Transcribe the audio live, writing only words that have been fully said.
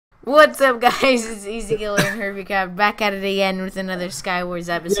What's up, guys? It's Easy Killer and Herbie Crab back at it again with another Skywars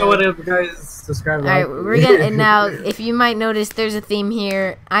episode. Yeah, what up, guys? Subscribe. Alright, we're gonna and now. If you might notice, there's a theme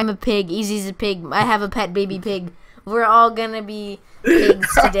here. I'm a pig. Easy's a pig. I have a pet baby pig. We're all gonna be pigs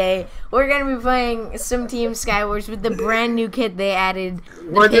today. We're gonna be playing some Team Skywars with the brand new kit they added.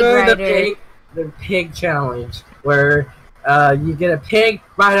 We're Pig doing Rider. the pig challenge, where you get a pig,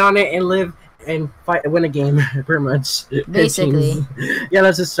 ride on it, and live and fight, win a game, pretty much. Basically. Yeah,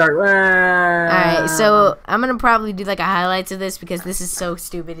 let's just start. Alright, so I'm gonna probably do like a highlights of this because this is so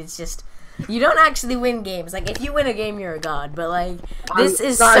stupid. It's just you don't actually win games. Like if you win a game, you're a god. But like this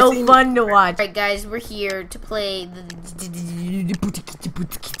is so fun to watch. Alright, guys, we're here to play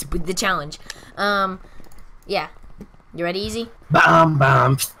the challenge. Yeah. You ready, Easy? Bam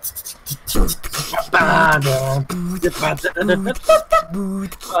bam. I'm just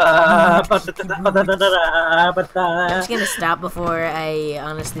gonna stop before I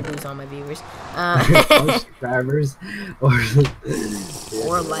honestly lose all my viewers. Subscribers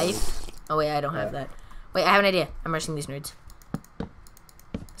Or life. Oh wait, I don't have that. Wait, I have an idea. I'm rushing these nerds.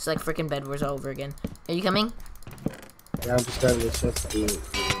 It's like freaking Bed Wars all over again. Are you coming? Yeah, I'm just starting to shift.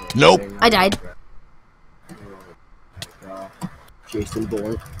 Nope. I died. Jason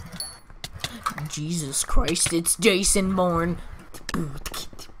Bourne. Jesus Christ, it's Jason Bourne.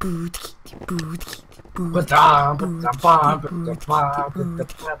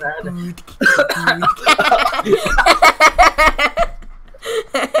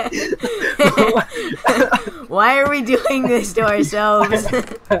 Why are we doing this to ourselves?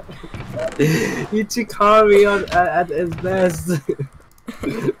 You two caught me at his best.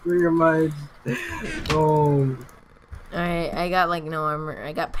 For your mind. Oh. Alright, I got like no armor.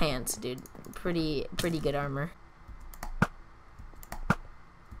 I got pants, dude. Pretty good armor.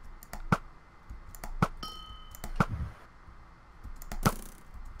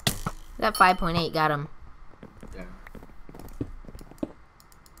 I got 5.8, got him. Yeah.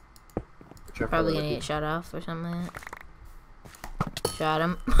 Probably gonna get shot off or something like that. Shot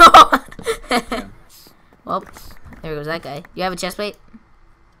him. Well, there goes that guy. You have a chest plate?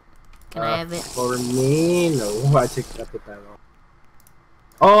 Can I have it? For me, no. I took that with that off.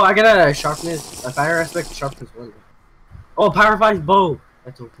 Oh, I got a sharpness, a fire aspect, sharpness 1. Oh, power 5 bow.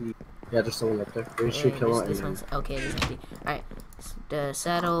 That's okay. Yeah, there's someone up there. We should kill this it. one's okay. This empty. All right, the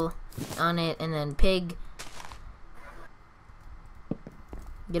saddle on it, and then pig.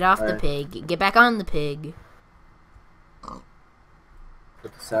 Get off the pig. Get back on the pig. Put the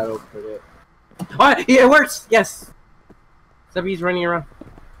saddle. Put it. Oh, yeah, it works. Yes. Except he's running around.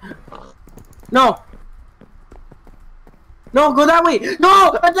 No! No, go that way!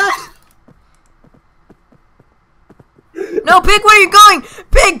 No! I'm not! No, pig, where are you going?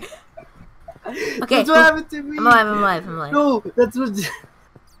 Pig! Okay. That's what happened to me! I'm alive. No, that's what...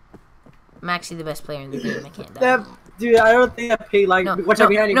 I'm actually the best player in the game. I can't die. That, dude, I don't think that pig like... Watch out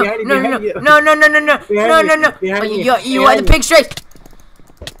behind you, behind you. No. You are the pig straight!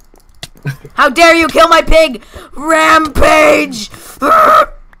 How dare you kill my pig! Rampage!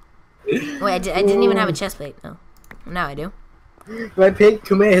 Wait, I didn't even have a chest plate. No. Now I do. My pig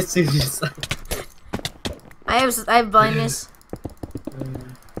commits to just like... I have blindness.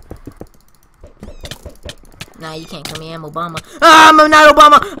 Nah, you can't kill me. I'm Obama. Ah, I'm not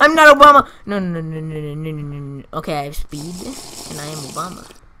Obama. I'm not Obama. No. Okay, I have speed, and I am Obama.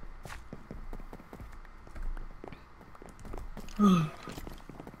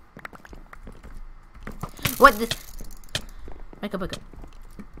 What the? Back up.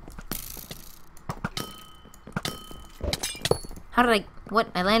 How did I? What?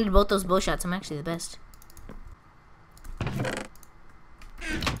 I landed both those bow shots. I'm actually the best.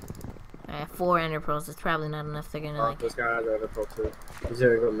 I have 4 ender pearls. That's probably not enough. They're gonna like. This guy has ender pearl too. He's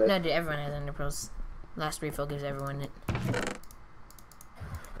gonna go mid. No, dude, everyone has ender pearls. Last refill gives everyone it.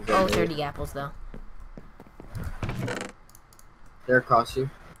 Oh, 30 apples though. They're across you.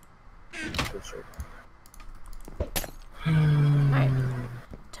 For sure. Alright.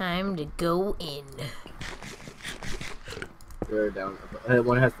 Time to go in. They're down.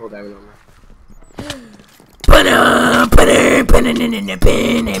 One has full damage on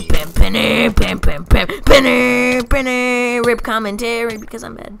Rip commentary because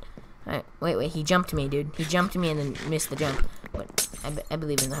I'm bad. Alright, wait, he jumped me, dude. He jumped me and then missed the jump. But I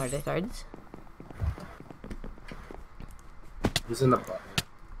believe in the harder cards. He's in the butt.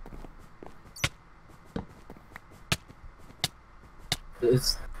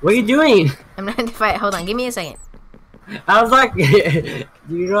 What are you doing? I'm not to fight. Hold on, give me a second. I was like,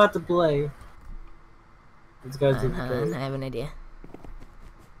 you don't have to play. This guy's I have an idea.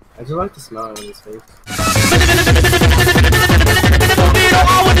 I just like the smile on his face.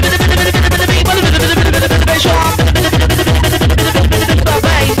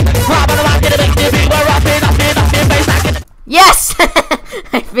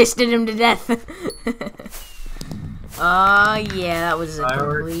 fisted him to death. Oh yeah, that was a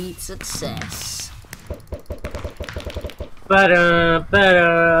Fireworks. complete success. Alright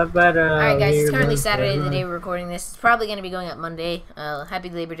Alright guys, it's currently Saturday, the day we're recording this. It's probably going to be going up Monday.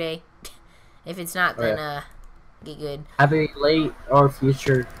 Happy Labor Day. If it's not, then get good. Happy late or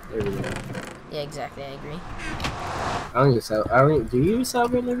future. There we go. Yeah, exactly, I agree. Do you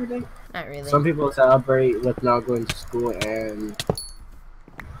celebrate Labor Day? Not really. Some people celebrate with not going to school and...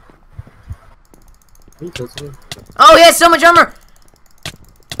 Can you kill someone? Oh, he has so much armor!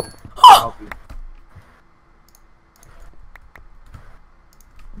 I'll help you.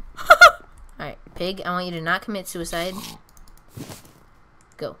 Alright, Pig, I want you to not commit suicide.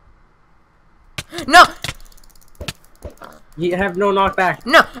 Go. No! You have no knockback.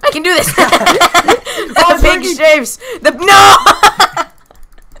 No! I can do this! The pig strafes! No!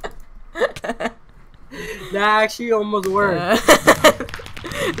 That actually almost worked.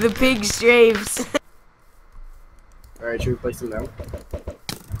 The pig strafes. Alright, should we place him down?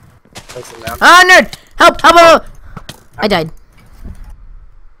 Place him down. Ah, nerd! Help! Help! I died.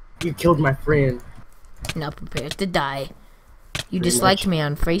 You killed my friend. Now prepare to die. You Pretty disliked much. me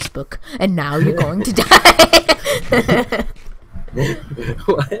on Facebook, and now you're going to die.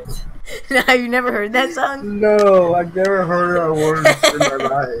 What? Now, you never heard that song? No, I've never heard a word in my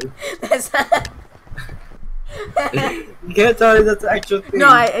life. That's not... You can't tell me that's the actual thing.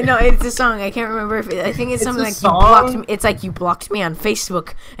 No, it's a song. I can't remember if I think it's something a like song? you blocked me. It's like you blocked me on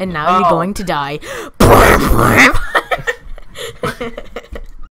Facebook, and now you're Oh. going to die.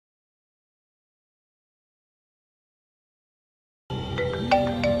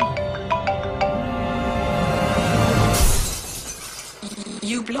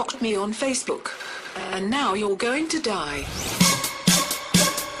 You blocked me on Facebook, and now you're going to die.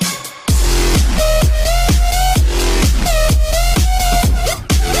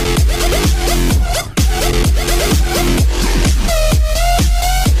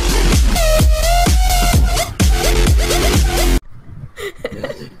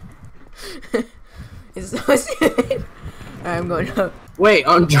 It's so stupid. Alright, I'm going up. Wait,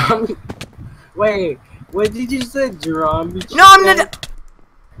 on drum. Wait, what did you say, drum? No, I'm not.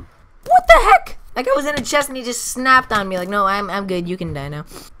 What the heck? Like I was in a chest and he just snapped on me. Like, no, I'm good. You can die now.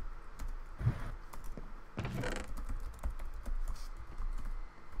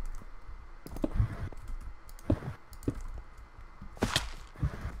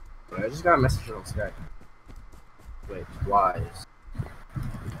 I just got a message on Skype. Wait, wise.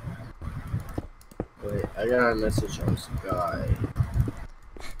 Wait, I got a message on Skype.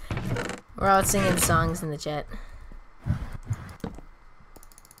 We're all singing songs in the chat.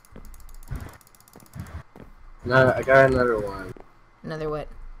 No, I got another one. Another what?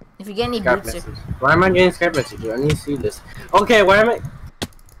 If you get any Skype boots, message. Why am I getting Skype messages? I need to see this. Okay, why am I?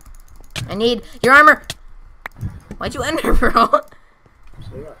 I need your armor. Why'd you enter, bro?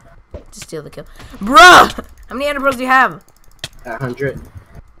 Just steal the kill, bruh. How many ender pearls do you have? 100.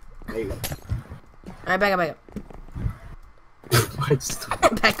 There you go. Alright, back up, back I just-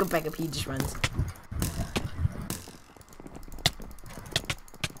 up. Back up. He just runs.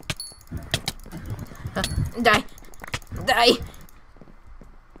 Die.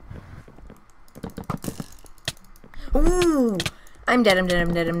 Ooh. I'm dead. I'm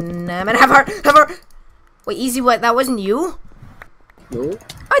gonna have heart. Wait, easy. What? That wasn't you? No?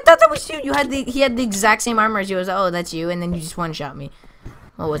 I thought that was you. He had the exact same armor as you. I was like, oh, that's you, and then you just one shot me.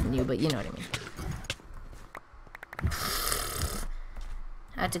 Well, it wasn't you, but you know what I mean.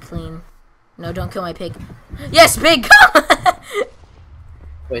 Had to clean. No, don't kill my pig. Yes, pig.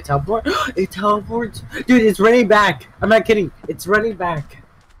 Wait, teleport? It teleports? Dude, it's running back. I'm not kidding. It's running back.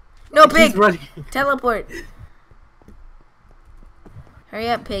 No, It's pig. running. Teleport. Hurry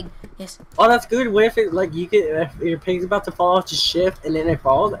up, pig. Yes. Oh, that's good. What if it, like, if your pig's about to fall off, just shift, and then it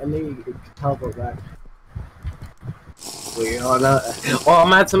falls, and then you can teleport back. We're on oh, I'm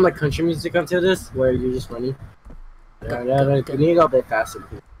gonna add some, like, country music onto this, where you're just running. You need to go a bit faster.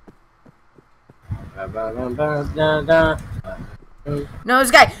 No,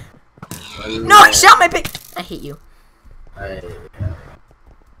 this guy. No, he shot my pig. I hate you.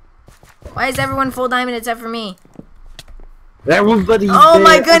 Why is everyone full diamond except for me? Everybody. Oh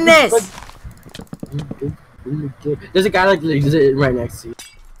my goodness! There's a guy like right next to you.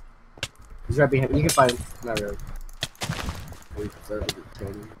 He's right behind. You can find him. Not really.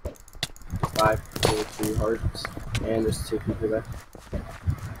 5, 4, 2 hearts, and there's 2 people there.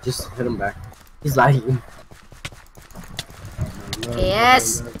 Just hit him back. He's lagging.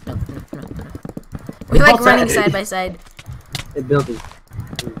 Yes. No. We like running side by side. A building.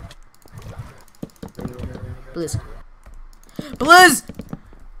 Blues.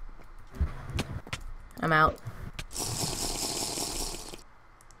 I'm out.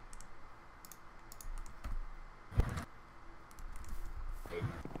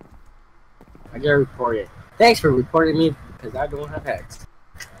 I get reported. Thanks for reporting me because I don't have hacks.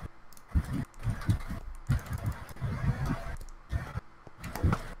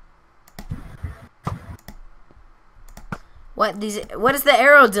 What is the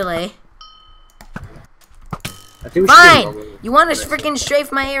arrow delay? I think we Fine! You want to freaking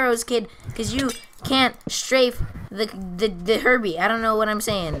strafe my arrows, kid, because you can't strafe the Herbie. I don't know what I'm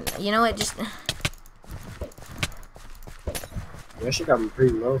saying. You know what? Just... You actually got me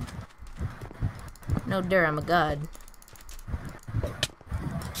pretty low. No, dare, I'm a god.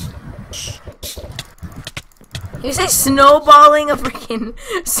 He was like snowballing a freaking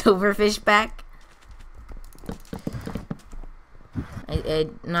silverfish back. I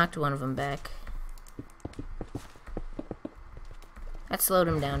knocked one of them back. That slowed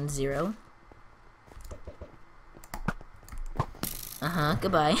him down to 0.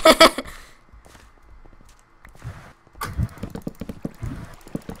 Goodbye.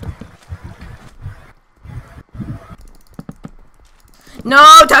 No,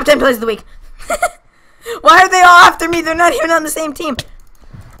 top 10 plays of the week. Why are they all after me? They're not even on the same team.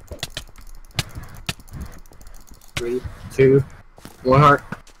 3, 2, 1 heart.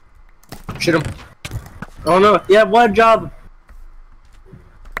 Shoot him. Oh no, yeah, one job.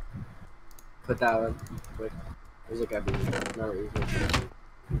 Put that one. Wait, there's a guy being not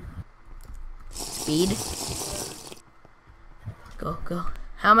Speed. Go, go.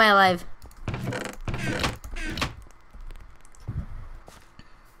 How am I alive?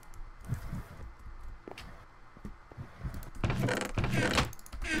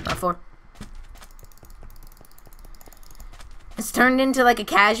 R4. It's turned into like a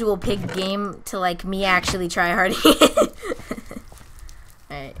casual pig game to like me actually try harding.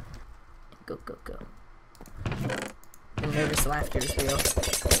 Alright. Go, go, go. The nervous laughter is real.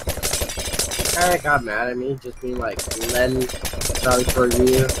 Guy got mad at me, just being like, Len, sorry for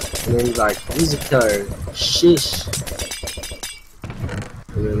you. And then he's like, he's a killer. Shish.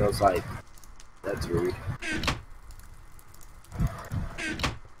 And then I was like, that's rude.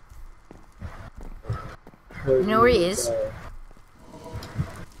 You know where he is?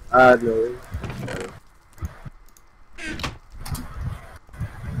 No.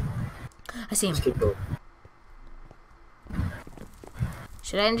 I see him. Just keep going.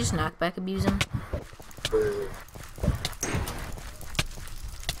 Should I just knockback abuse him?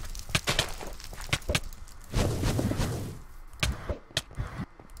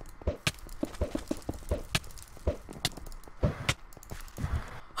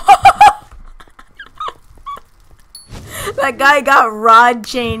 That guy got rod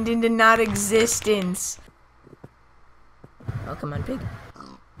chained into not existence. Oh, come on, pig.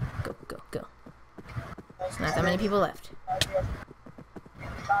 Go, go, go. There's not that many people left.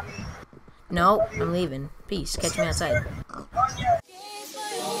 No, I'm leaving. Peace. Catch me outside. I'm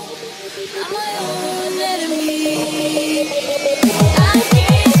my own enemy.